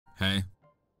Hey.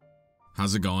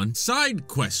 How's it going? Side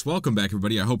quests. Welcome back,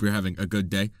 everybody. I hope you're having a good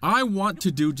day. I want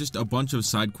to do just a bunch of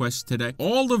side quests today.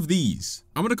 All of these.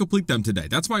 I'm gonna complete them today.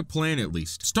 That's my plan, at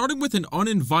least. Starting with an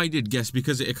uninvited guest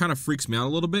because it kind of freaks me out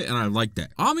a little bit, and I like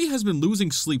that. Ami has been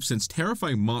losing sleep since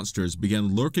terrifying monsters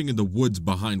began lurking in the woods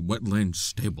behind Wetland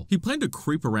Stable. He planned to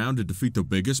creep around to defeat the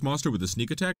biggest monster with a sneak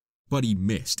attack, but he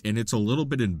missed, and it's a little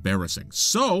bit embarrassing.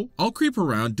 So, I'll creep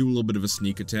around, do a little bit of a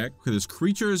sneak attack, because there's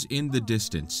creatures in the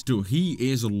distance. Dude, he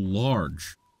is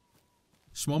large.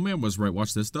 Small man was right.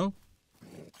 Watch this, though.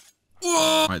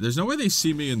 Alright, there's no way they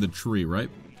see me in the tree, right?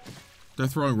 They're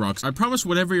throwing rocks. I promise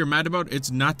whatever you're mad about, it's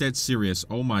not that serious.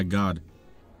 Oh my god.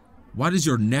 Why does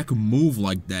your neck move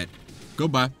like that?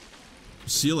 Goodbye.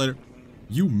 See you later.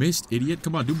 You missed, idiot.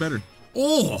 Come on, do better.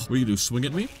 Oh! What do you do, swing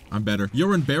at me? I'm better.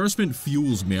 Your embarrassment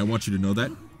fuels me, I want you to know that.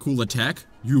 Cool attack.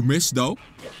 You missed, though.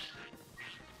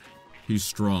 He's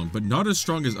strong, but not as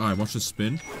strong as I. Watch the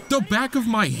spin. The back of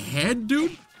my head,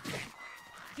 dude?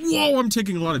 Whoa, I'm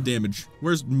taking a lot of damage.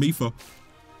 Where's Mifa?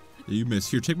 Yeah, you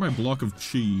missed. Here, take my block of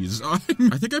cheese. I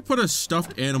think I put a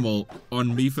stuffed animal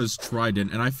on Mifa's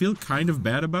trident, and I feel kind of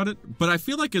bad about it, but I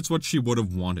feel like it's what she would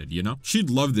have wanted, you know? She'd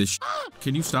love this.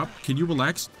 Can you stop? Can you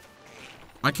relax?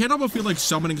 I can't help but feel like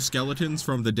summoning skeletons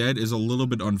from the dead is a little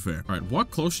bit unfair. Alright,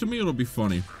 walk close to me, it'll be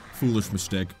funny. Foolish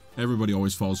mistake. Everybody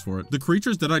always falls for it. The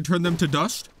creatures, did I turn them to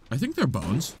dust? I think they're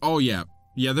bones. Oh yeah.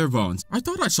 Yeah, they're bones. I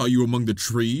thought I saw you among the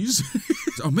trees.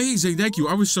 Amazing, thank you.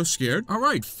 I was so scared.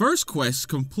 Alright, first quest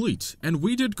complete. And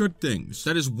we did good things.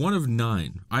 That is 1 of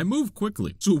 9. I moved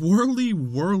quickly. It's a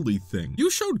whirly thing. You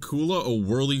showed Kula a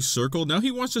whirly circle, now he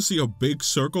wants to see a big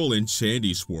circle in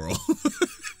Sandy Swirl.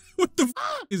 What the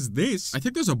f is this? I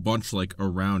think there's a bunch, like,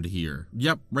 around here.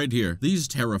 Yep, right here. These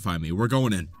terrify me. We're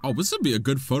going in. Oh, this would be a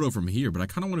good photo from here, but I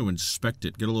kind of want to inspect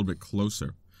it, get a little bit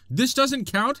closer. This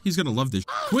doesn't count? He's gonna love this.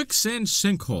 Quicksand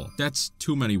sinkhole. That's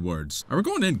too many words. We're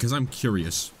going in because I'm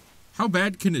curious. How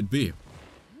bad can it be?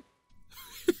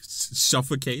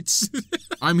 Suffocates.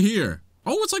 I'm here.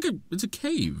 Oh, it's a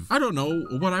cave. I don't know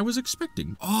what I was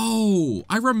expecting. Oh,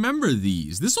 I remember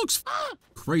these. This looks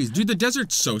crazy. Dude, the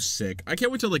desert's so sick. I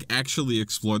can't wait to like actually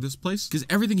explore this place because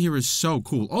everything here is so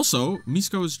cool. Also,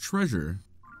 Misko's treasure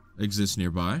exists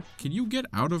nearby. Can you get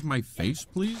out of my face,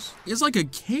 please? It's like a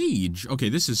cage. Okay,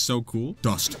 this is so cool.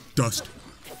 Dust.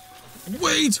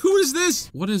 Wait, who is this?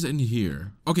 What is in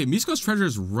here? Okay, Misko's treasure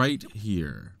is right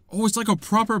here. Oh, it's like a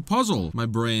proper puzzle. My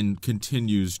brain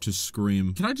continues to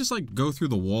scream. Can I just like go through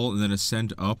the wall and then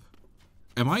ascend up?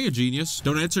 Am I a genius?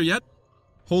 Don't answer yet.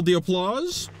 Hold the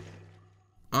applause.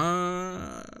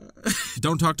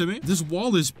 Don't talk to me. This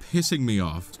wall is pissing me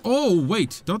off. Oh,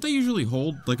 wait. Don't they usually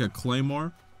hold like a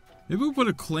claymore? Maybe we put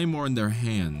a claymore in their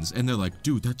hands and they're like,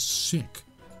 dude, that's sick.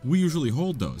 We usually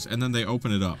hold those, and then they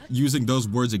open it up. Using those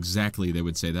words exactly, they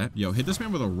would say that. Yo, hit this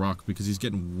man with a rock because he's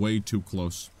getting way too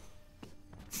close.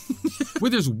 Wait,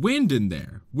 there's wind in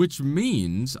there, which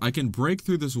means I can break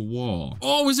through this wall.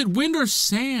 Oh, is it wind or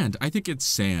sand? I think it's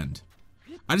sand.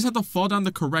 I just have to fall down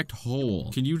the correct hole.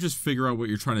 Can you just figure out what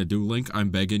you're trying to do, Link? I'm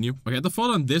begging you. Okay, I have to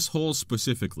fall down this hole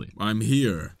specifically. I'm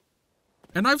here.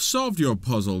 And I've solved your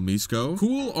puzzle, Misko.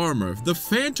 Cool armor. The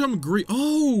Phantom Green.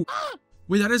 Oh!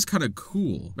 Wait, that is kind of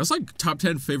cool. That's like top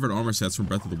 10 favorite armor sets from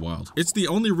Breath of the Wild. It's the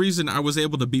only reason I was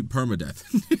able to beat permadeath.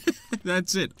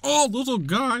 That's it. Oh, little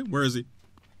guy. Where is he?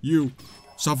 You.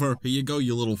 Suffer. Here you go,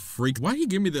 you little freak. Why do you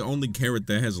give me the only carrot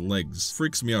that has legs?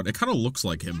 Freaks me out. It kind of looks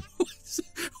like him.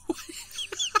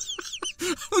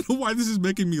 I don't know why this is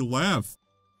making me laugh.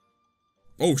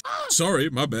 Oh, sorry,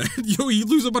 my bad. Yo, he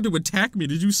was about to attack me.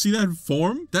 Did you see that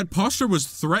form? That posture was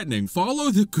threatening.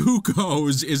 Follow the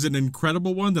Cuckoos is an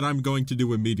incredible one that I'm going to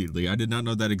do immediately. I did not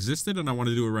know that existed, and I want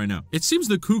to do it right now. It seems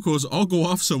the Cuckoos all go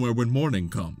off somewhere when morning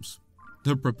comes.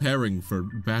 They're preparing for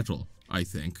battle, I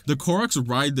think. The Koroks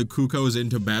ride the Cuckoos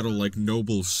into battle like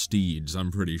noble steeds, I'm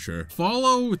pretty sure.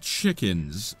 Follow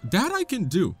chickens. That I can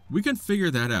do. We can figure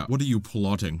that out. What are you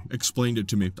plotting? Explain it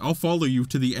to me. I'll follow you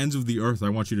to the ends of the earth. I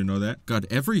want you to know that. God,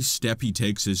 every step he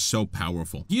takes is so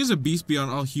powerful. He is a beast beyond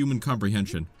all human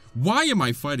comprehension. Why am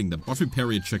I fighting them? Watch me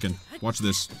parry a chicken. Watch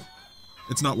this.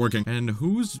 It's not working. And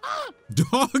whose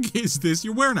dog is this?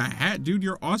 You're wearing a hat, dude.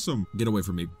 You're awesome. Get away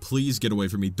from me. Please get away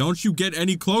from me. Don't you get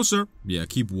any closer. Yeah,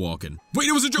 keep walking. Wait,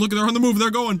 it was a joke. Look, they're on the move.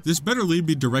 They're going. This better lead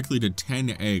me directly to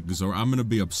 10 eggs or I'm gonna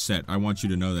be upset. I want you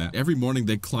to know that. Every morning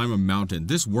they climb a mountain.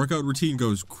 This workout routine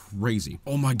goes crazy.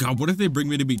 Oh my God, what if they bring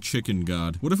me to meet Chicken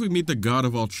God? What if we meet the God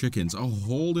of all chickens? A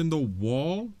hole in the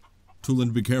wall?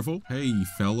 Tulin, be careful. Hey,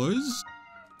 fellas.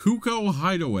 Cuckoo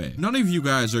Hideaway. None of you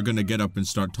guys are gonna get up and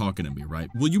start talking to me, right?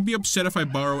 Will you be upset if I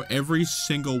borrow every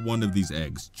single one of these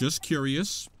eggs? Just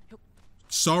curious.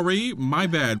 Sorry, my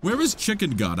bad. Where is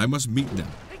Chicken God? I must meet them.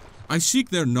 I seek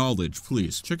their knowledge,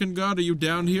 please. Chicken God, are you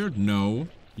down here? No.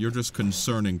 You're just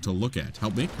concerning to look at.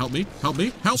 Help me, help me, help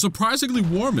me, help. Surprisingly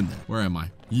warm in there. Where am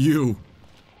I? You.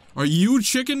 Are you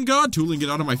Chicken God? Tooling it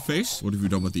out of my face? What have you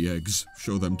done with the eggs?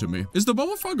 Show them to me. Is the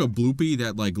bubble frog a bloopy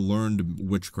that like learned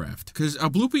witchcraft? Cause a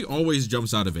bloopy always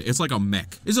jumps out of it. It's like a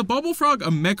mech. Is a bubble frog a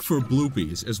mech for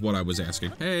bloopies is what I was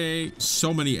asking. Hey,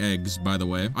 so many eggs, by the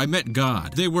way. I met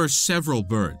God. They were several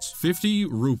birds. 50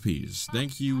 rupees.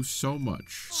 Thank you so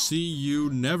much. See you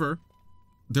never.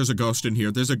 There's a ghost in here.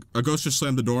 There's a ghost just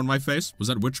slammed the door in my face. Was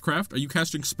that witchcraft? Are you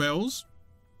casting spells?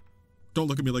 Don't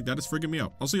look at me like that, it's freaking me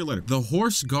out. I'll see you later. The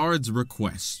horse guard's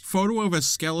request. Photo of a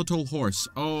skeletal horse.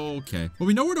 Okay. Well,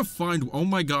 we know where to find, oh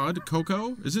my god,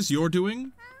 Coco, is this your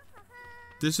doing?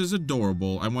 This is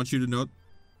adorable. I want you to know.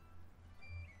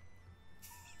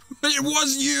 It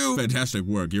was you! Fantastic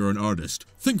work, you're an artist.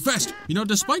 Think fast! You know,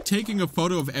 despite taking a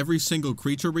photo of every single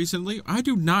creature recently, I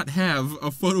do not have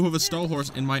a photo of a stall horse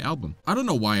in my album. I don't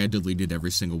know why I deleted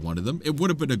every single one of them. It would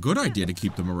have been a good idea to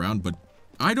keep them around, but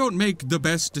I don't make the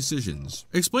best decisions.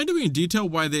 Explain to me in detail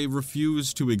why they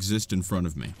refuse to exist in front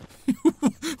of me.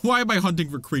 Why am I hunting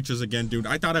for creatures again, dude?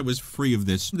 I thought I was free of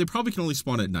this. They probably can only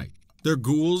spawn at night. They're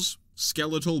ghouls,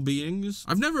 skeletal beings.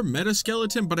 I've never met a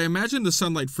skeleton, but I imagine the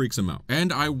sunlight freaks them out.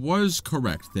 And I was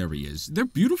correct. There he is. They're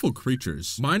beautiful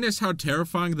creatures. Minus how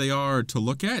terrifying they are to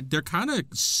look at, they're kind of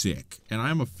sick, and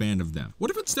I'm a fan of them.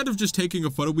 What if instead of just taking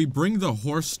a photo, we bring the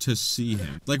horse to see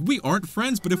him? Like, we aren't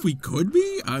friends, but if we could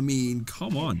be? I mean,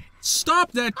 come on.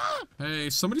 Stop that! Hey,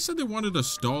 somebody said they wanted a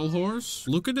stall horse?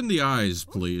 Look it in the eyes,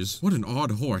 please. What an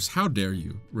odd horse. How dare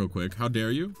you? Real quick, how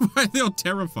dare you? Why are they all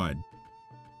terrified?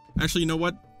 Actually, you know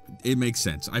what? It makes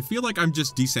sense. I feel like I'm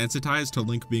just desensitized to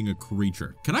Link being a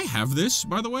creature. Can I have this,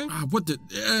 by the way?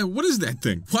 What is that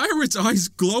thing? Why are its eyes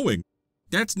glowing?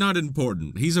 That's not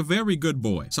important. He's a very good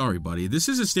boy. Sorry, buddy. This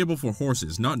is a stable for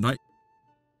horses, not night.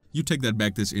 You take that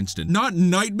back this instant. Not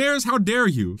nightmares? How dare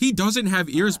you? He doesn't have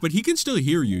ears, but he can still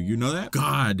hear you. You know that?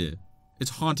 God.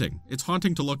 It's haunting. It's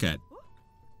haunting to look at.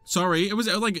 Sorry, it was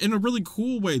like in a really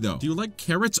cool way though. Do you like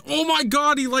carrots? Oh my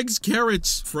god, he likes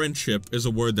carrots! Friendship is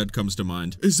a word that comes to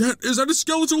mind. Is that a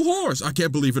skeletal horse? I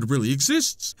can't believe it really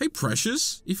exists. Hey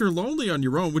Precious, if you're lonely on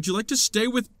your own, would you like to stay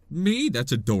with me?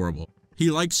 That's adorable. He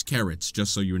likes carrots,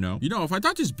 just so you know. You know, if I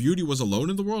thought this beauty was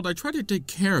alone in the world, I'd try to take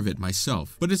care of it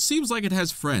myself. But it seems like it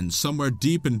has friends somewhere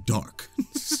deep and dark.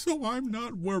 So I'm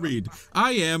not worried.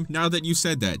 I am, now that you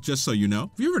said that, just so you know.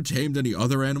 Have you ever tamed any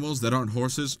other animals that aren't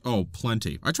horses? Oh,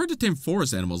 plenty. I tried to tame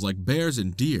forest animals like bears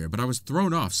and deer, but I was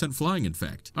thrown off, sent flying in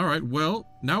fact. Alright, well,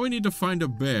 now we need to find a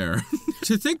bear.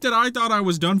 To think that I thought I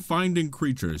was done finding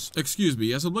creatures. Excuse me,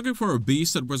 yes, I'm looking for a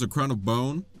beast that wears a crown of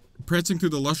bone. Prancing through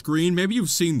the lush green, maybe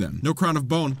you've seen them. No crown of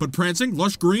bone, but prancing,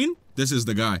 lush green? This is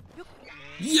the guy.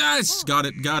 Yes! Got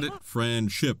it, got it.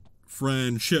 Friendship,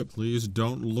 friendship. Please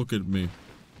don't look at me.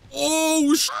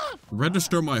 Oh,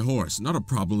 register my horse. Not a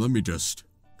problem, let me just.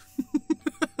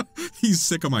 He's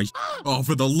sick of my Oh,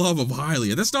 for the love of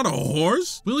Hylia, that's not a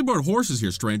horse? We only brought horses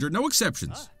here, stranger, no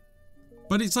exceptions.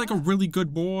 But it's like a really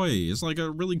good boy. It's like a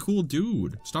really cool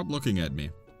dude. Stop looking at me.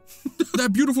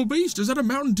 That beautiful beast, is that a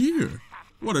mountain deer?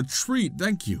 What a treat,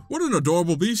 thank you. What an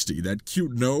adorable beastie. That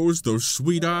cute nose, those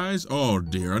sweet eyes. Oh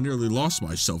dear, I nearly lost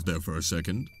myself there for a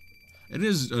second. It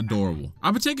is adorable.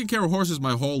 I've been taking care of horses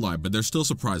my whole life, but there's still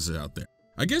surprises out there.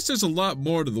 I guess there's a lot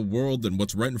more to the world than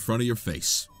what's right in front of your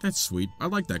face. That's sweet. I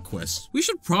like that quest. We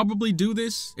should probably do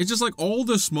this. It's just like all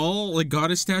the small like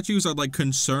goddess statues are like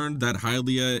concerned that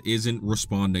Hylia isn't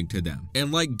responding to them.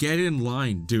 And like get in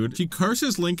line, dude. She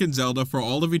curses Link and Zelda for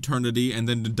all of eternity and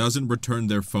then doesn't return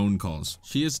their phone calls.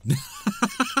 She is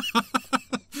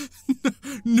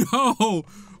No!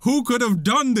 Who could have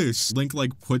done this? Link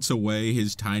like puts away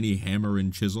his tiny hammer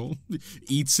and chisel,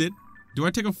 eats it. Do I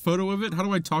take a photo of it? How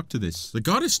do I talk to this? The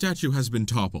goddess statue has been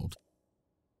toppled.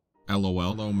 LOL.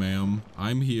 Hello, ma'am.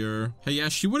 I'm here. Hey, yeah,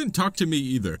 she wouldn't talk to me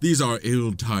either. These are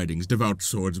ill tidings, devout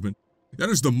swordsman. That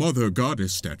is the mother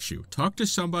goddess statue. Talk to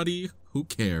somebody who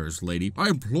cares, lady. I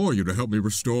implore you to help me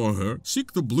restore her.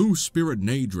 Seek the blue spirit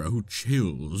Nadra who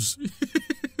chills.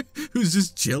 Who's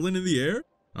just chilling in the air?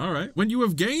 Alright. When you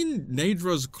have gained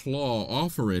Nadra's claw,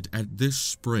 offer it at this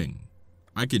spring.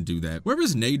 I can do that. Where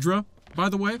is Nadra? By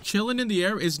the way, chilling in the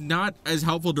air is not as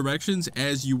helpful directions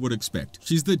as you would expect.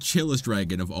 She's the chillest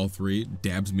dragon of all three.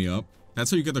 Dabs me up.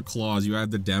 That's how you get the claws. You have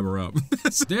to dab her up.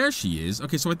 There she is.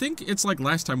 Okay, so I think it's like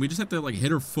last time. We just have to like hit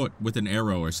her foot with an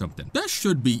arrow or something. That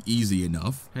should be easy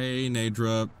enough. Hey,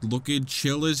 Nadra, looking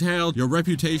chill as hell. Your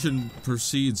reputation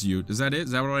precedes you. Is that it?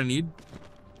 Is that what I need?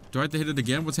 Do I have to hit it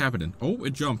again? What's happening? Oh,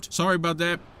 it jumped. Sorry about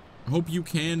that. I hope you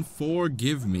can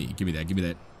forgive me. Give me that, give me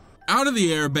that. Out of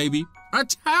the air, baby. A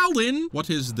talon? What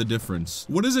is the difference?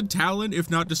 What is a talon if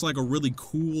not just like a really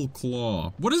cool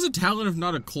claw? What is a talon if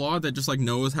not a claw that just like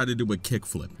knows how to do a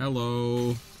kickflip?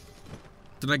 Hello.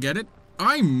 Did I get it?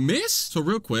 I missed? So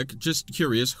real quick, just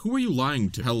curious, who are you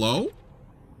lying to? Hello?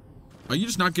 Are you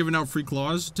just not giving out free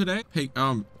claws today? Hey,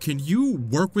 can you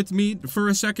work with me for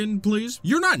a second, please?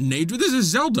 You're not Nature, this is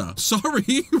Zelda.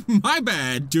 Sorry, my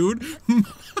bad, dude.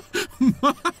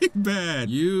 My bad.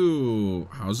 You,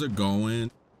 how's it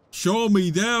going? Show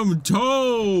me them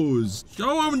toes.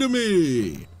 Show them to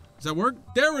me. Does that work?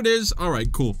 There it is. All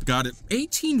right, cool. Got it.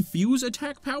 18 fuse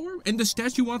attack power? And the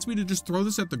statue wants me to just throw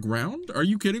this at the ground? Are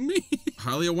you kidding me?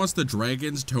 Hylia wants the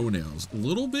dragon's toenails. A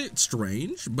little bit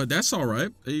strange, but that's all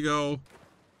right. There you go.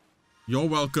 You're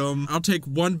welcome. I'll take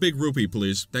 1 big rupee,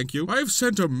 please. Thank you. I've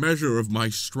sent a measure of my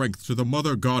strength to the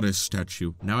mother goddess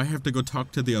statue. Now I have to go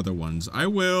talk to the other ones. I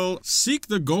will seek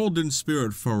the golden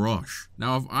spirit Farosh.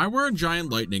 Now, if I were a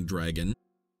giant lightning dragon,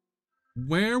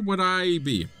 where would I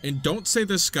be? And don't say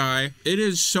the sky. It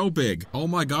is so big. Oh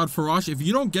my god, Farosh, if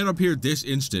you don't get up here this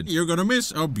instant, you're gonna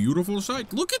miss a beautiful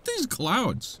sight. Look at these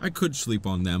clouds. I could sleep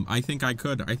on them. I think I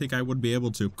could. I think I would be able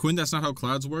to. Quinn, that's not how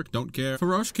clouds work. Don't care.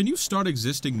 Farosh, can you start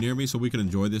existing near me so we can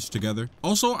enjoy this together?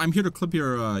 Also, I'm here to clip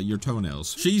your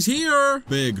toenails. She's here!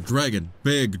 Big dragon.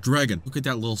 Big dragon. Look at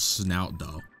that little snout,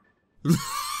 though.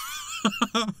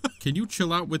 Can you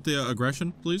chill out with the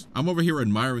aggression, please? I'm over here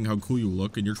admiring how cool you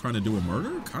look and you're trying to do a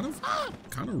murder? Kind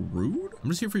of rude? I'm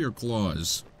just here for your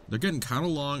claws. They're getting kind of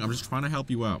long. I'm just trying to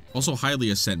help you out. Also,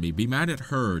 Hylia sent me. Be mad at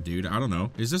her, dude. I don't know.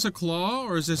 Is this a claw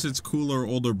or is this its cooler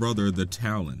older brother, the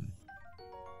Talon?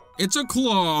 It's a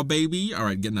claw, baby. All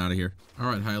right, getting out of here. All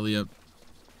right, Hylia.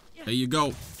 There you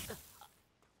go.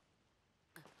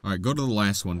 All right, go to the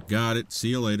last one. Got it. See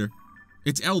you later.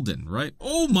 It's Eldon, right?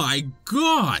 Oh my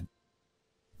god.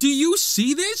 Do you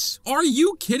see this? Are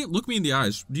you kidding? Look me in the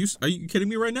eyes. Are you kidding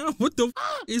me right now? What the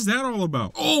f is that all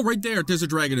about? Oh, right there. There's a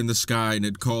dragon in the sky and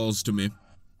it calls to me.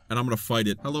 And I'm gonna fight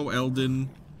it. Hello,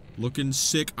 Eldon. Looking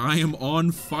sick. I am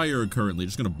on fire currently.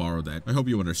 Just gonna borrow that. I hope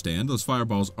you understand. Those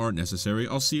fireballs aren't necessary.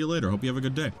 I'll see you later. Hope you have a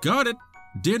good day. Got it.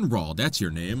 Dinral. That's your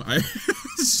name.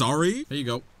 Sorry. There you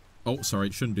go. Oh,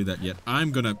 sorry. Shouldn't do that yet.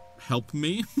 I'm gonna help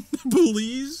me.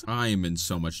 Please. I am in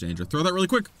so much danger. Throw that really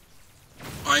quick.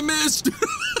 I missed!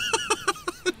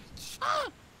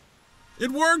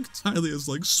 It worked! Hylia's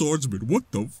like swordsman, what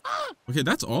the f? Okay,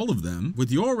 that's all of them.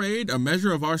 With your aid, a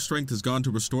measure of our strength has gone to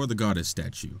restore the goddess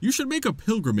statue. You should make a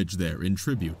pilgrimage there in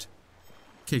tribute.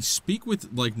 Okay, speak with,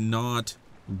 like, not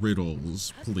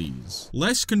riddles, please.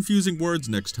 Less confusing words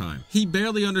next time. He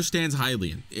barely understands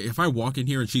Hylian. If I walk in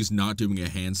here and she's not doing a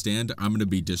handstand, I'm gonna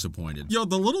be disappointed. Yo,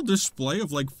 the little display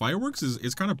of like fireworks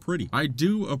is kind of pretty. I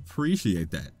do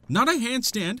appreciate that. Not a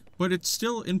handstand, but it's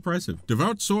still impressive.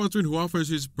 Devout swordsman who offers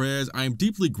his prayers, I am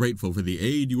deeply grateful for the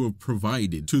aid you have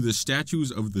provided to the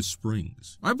statues of the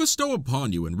springs. I bestow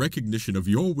upon you in recognition of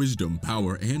your wisdom,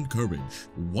 power, and courage.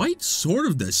 White sword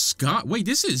of the sky. Wait,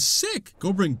 this is sick.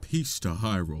 Go bring peace to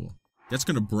Hyrule. That's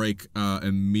gonna break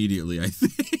immediately, I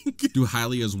think. Dude,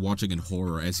 Hylia is watching in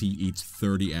horror as he eats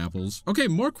 30 apples. Okay,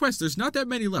 more quests. There's not that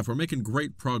many left. We're making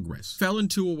great progress. Fell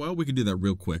into a well. We can do that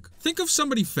real quick. Think of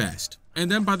somebody fast. And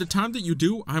then by the time that you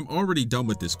do, I'm already done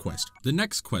with this quest. The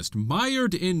next quest,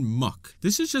 Mired in Muck.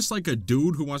 This is just like a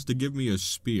dude who wants to give me a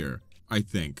spear. I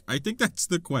think that's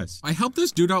the quest. I helped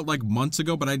this dude out like months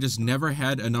ago, but I just never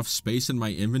had enough space in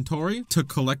my inventory to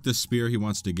collect the spear he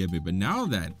wants to give me. But now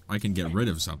that I can get rid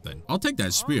of something, I'll take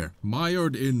that spear.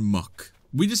 Mired in Muck.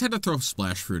 We just had to throw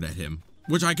splash fruit at him,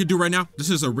 which I could do right now. This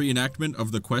is a reenactment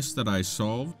of the quest that I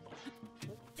solved.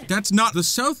 That's not the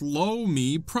South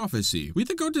Lomi prophecy. We have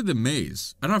to go to the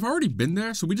maze, and I've already been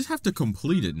there, so we just have to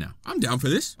complete it now. I'm down for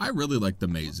this. I really like the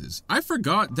mazes. I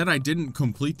forgot that I didn't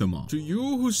complete them all. To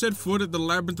you who set foot at the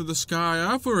labyrinth of the sky,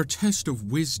 I offer a test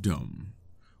of wisdom.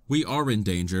 We are in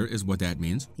danger, is what that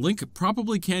means. Link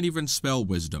probably can't even spell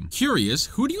wisdom. Curious,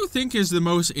 who do you think is the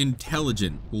most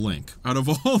intelligent Link out of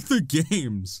all the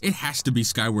games? It has to be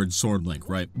Skyward Sword Link,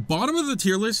 right? Bottom of the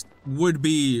tier list would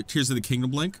be Tears of the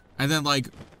Kingdom Link. And then like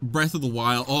Breath of the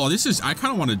Wild. Oh, I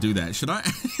kind of want to do that. Should I?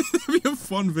 That'd be a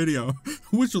fun video.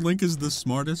 Which Link is the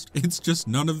smartest? It's just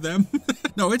none of them.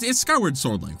 No, it's Skyward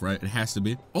Sword Link, right? It has to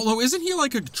be. Although, isn't he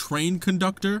like a train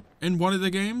conductor in one of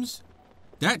the games?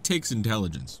 That takes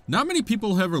intelligence. Not many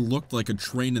people have ever looked like a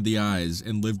train in the eyes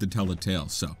and lived to tell a tale,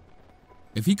 so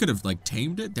if he could have like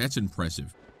tamed it, that's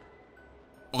impressive.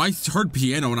 Oh, I heard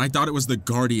piano and I thought it was the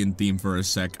Guardian theme for a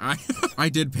sec. I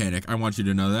did panic. I want you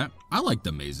to know that. I like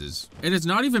the mazes. And it's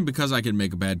not even because I can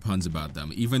make bad puns about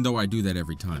them, even though I do that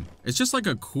every time. It's just like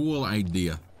a cool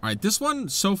idea. Alright, this one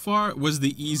so far was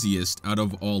the easiest out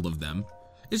of all of them.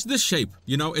 It's this shape,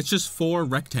 you know, it's just 4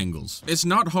 rectangles. It's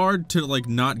not hard to, like,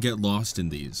 not get lost in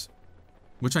these.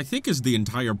 Which I think is the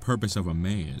entire purpose of a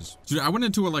maze. Dude, I went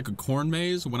into a corn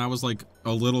maze when I was, like,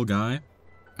 a little guy.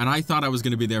 And I thought I was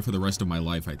gonna be there for the rest of my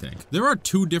life, I think. There are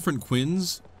 2 different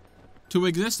Quins to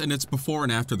exist, and it's before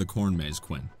and after the corn maze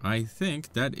Quinn. I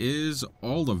think that is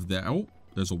all of that. Oh,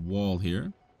 there's a wall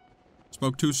here.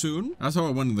 Spoke too soon? That's how I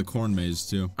went in the corn maze,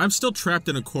 too. I'm still trapped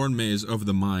in a corn maze of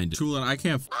the mind. Tulin, I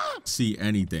can't see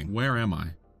anything. Where am I?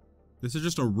 This is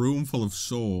just a room full of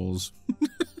souls.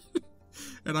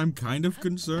 And I'm kind of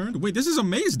concerned. Wait, this is a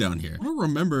maze down here. I don't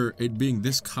remember it being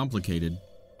this complicated.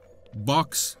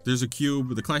 Box. There's a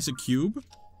cube. The classic cube.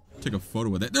 Take a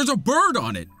photo of that. There's a bird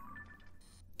on it!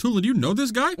 Tula, do you know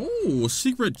this guy? Oh,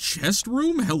 secret chest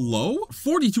room? Hello?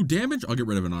 42 damage? I'll get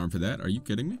rid of an arm for that. Are you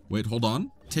kidding me? Wait, hold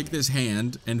on. Take this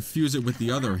hand and fuse it with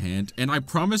the other hand. And I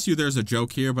promise you there's a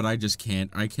joke here, but I just can't.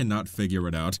 I cannot figure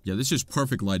it out. Yeah, this is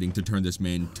perfect lighting to turn this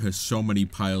man to so many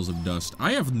piles of dust.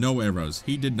 I have no arrows.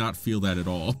 He did not feel that at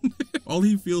all. All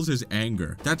he feels is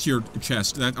anger. That's your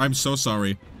chest. I'm so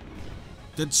sorry.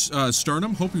 That's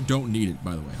sternum. Hope you don't need it,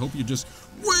 by the way. Hope you just...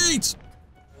 Wait!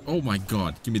 Oh my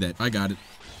god. Give me that. I got it.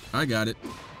 I got it.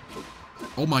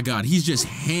 Oh my god, he's just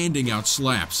handing out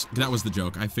slaps. That was the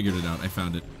joke. I figured it out. I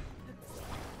found it.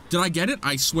 Did I get it?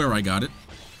 I swear I got it.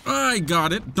 I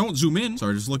got it. Don't zoom in.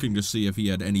 Sorry, just looking to see if he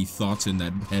had any thoughts in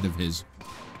that head of his.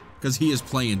 Because he is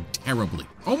playing terribly.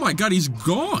 Oh my god, he's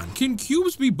gone. Can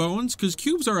cubes be bones? Because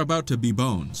cubes are about to be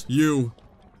bones. You.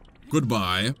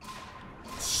 Goodbye.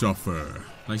 Suffer.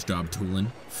 Nice job, Tulin.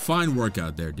 Fine work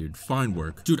out there, dude. Fine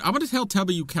work. Dude, I'm gonna tell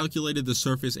Tubby you calculated the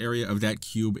surface area of that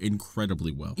cube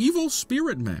incredibly well. Evil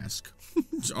spirit mask.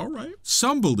 Alright.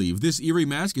 Some believe this eerie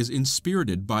mask is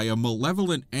inspirited by a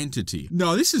malevolent entity.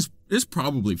 No, this is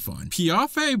probably fun.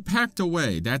 Piafe packed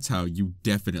away. That's how you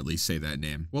definitely say that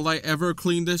name. Will I ever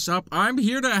clean this up? I'm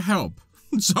here to help.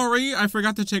 Sorry, I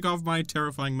forgot to take off my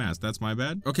terrifying mask. That's my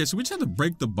bad. Okay, so we just have to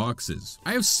break the boxes.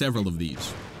 I have several of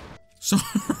these. Sorry.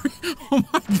 Oh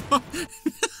my god.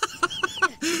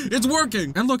 It's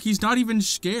working. And look, he's not even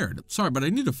scared. Sorry, but I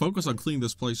need to focus on cleaning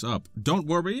this place up. Don't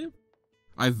worry.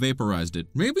 I've vaporized it.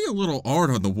 Maybe a little art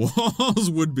on the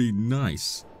walls would be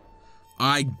nice.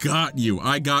 I got you.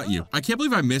 I got you. I can't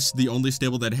believe I missed the only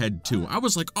stable that had 2. I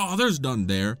was like, oh, there's none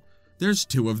there. There's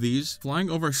 2 of these. Flying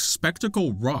over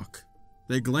Spectacle Rock.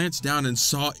 They glanced down and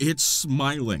saw it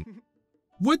smiling.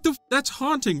 What the f? That's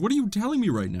haunting. What are you telling me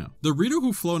right now? The reader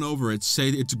who flown over it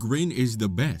said its grin is the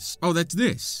best. Oh, that's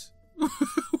this.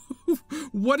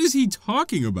 What is he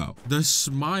talking about? The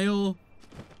smile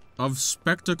of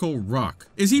Spectacle Rock.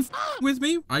 Is he f with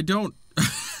me? I don't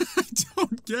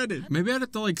get it. Maybe I'd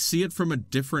have to like see it from a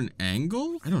different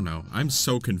angle? I don't know. I'm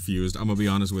so confused. I'm gonna be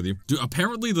honest with you. Dude,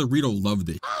 apparently the Rito loved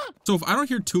it. So if I don't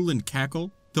hear Tulin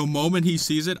cackle, the moment he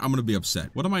sees it, I'm gonna be upset.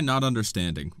 What am I not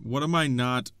understanding? What am I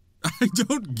not... I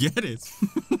don't get it.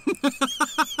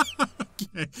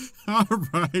 Okay,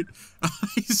 alright.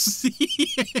 I see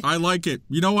it. I like it.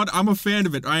 You know what? I'm a fan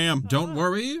of it. I am. Don't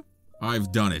worry.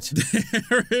 I've done it.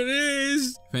 There it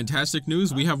is. Fantastic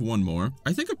news. We have one more.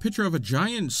 I think a picture of a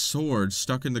giant sword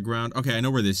stuck in the ground. Okay, I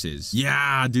know where this is.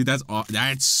 Yeah, dude,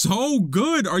 that's so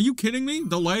good. Are you kidding me?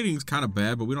 The lighting's kind of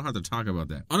bad, but we don't have to talk about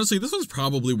that. Honestly, this one's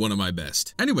probably one of my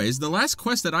best. Anyways, the last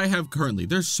quest that I have currently,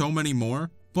 there's so many more.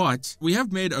 But we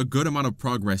have made a good amount of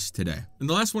progress today. And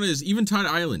the last one is Eventide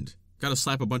Island. Gotta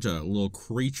slap a bunch of little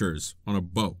creatures on a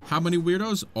boat. How many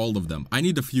weirdos? All of them. I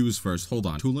need to fuse first. Hold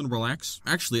on. Tulin, relax.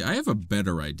 Actually, I have a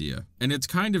better idea. And it's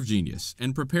kind of genius.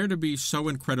 And prepare to be so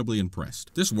incredibly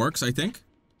impressed. This works, I think.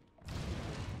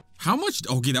 How much?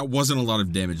 Okay, that wasn't a lot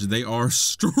of damage. They are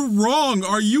strong.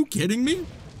 Are you kidding me?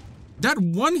 That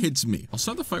one hits me. I'll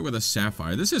start the fight with a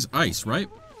sapphire. This is ice, right?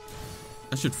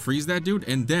 I should freeze that dude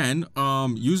and then,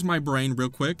 use my brain real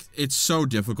quick. It's so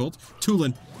difficult.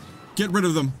 Tulin, get rid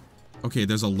of them. Okay,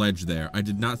 there's a ledge there. I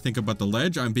did not think about the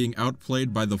ledge. I'm being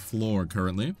outplayed by the floor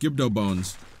currently. Gibdo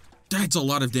bones. That's a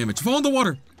lot of damage. Fall in the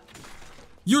water.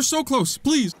 You're so close,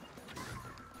 please.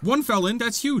 One fell in,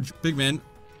 that's huge. Big man,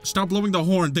 stop blowing the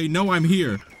horn. They know I'm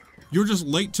here. You're just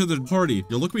late to the party.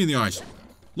 You look me in the eyes.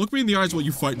 Look me in the eyes while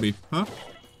you fight me, huh?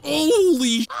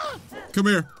 Holy come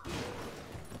here.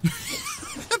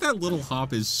 That little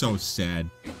hop is so sad.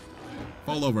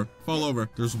 Fall over, fall over.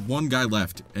 There's one guy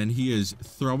left, and he is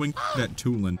throwing that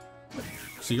Tulin.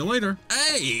 See you later.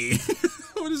 Hey!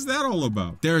 What is that all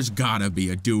about? There's gotta be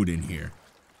a dude in here.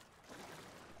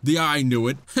 I knew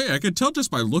it. Hey, I could tell just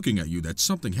by looking at you that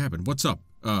something happened. What's up?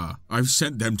 I've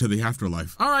sent them to the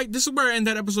afterlife. Alright, this is where I end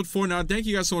that episode for now. Thank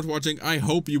you guys so much for watching. I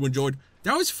hope you enjoyed.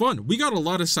 That was fun. We got a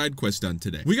lot of side quests done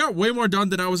today. We got way more done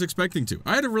than I was expecting to.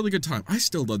 I had a really good time. I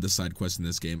still love the side quests in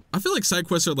this game. I feel like side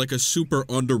quests are like a super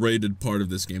underrated part of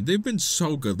this game. They've been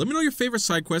so good. Let me know your favorite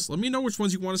side quests. Let me know which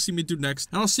ones you want to see me do next.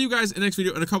 And I'll see you guys in the next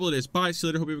video in a couple of days. Bye. See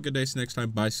you later. Hope you have a good day. See you next time.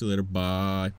 Bye. See you later. Bye.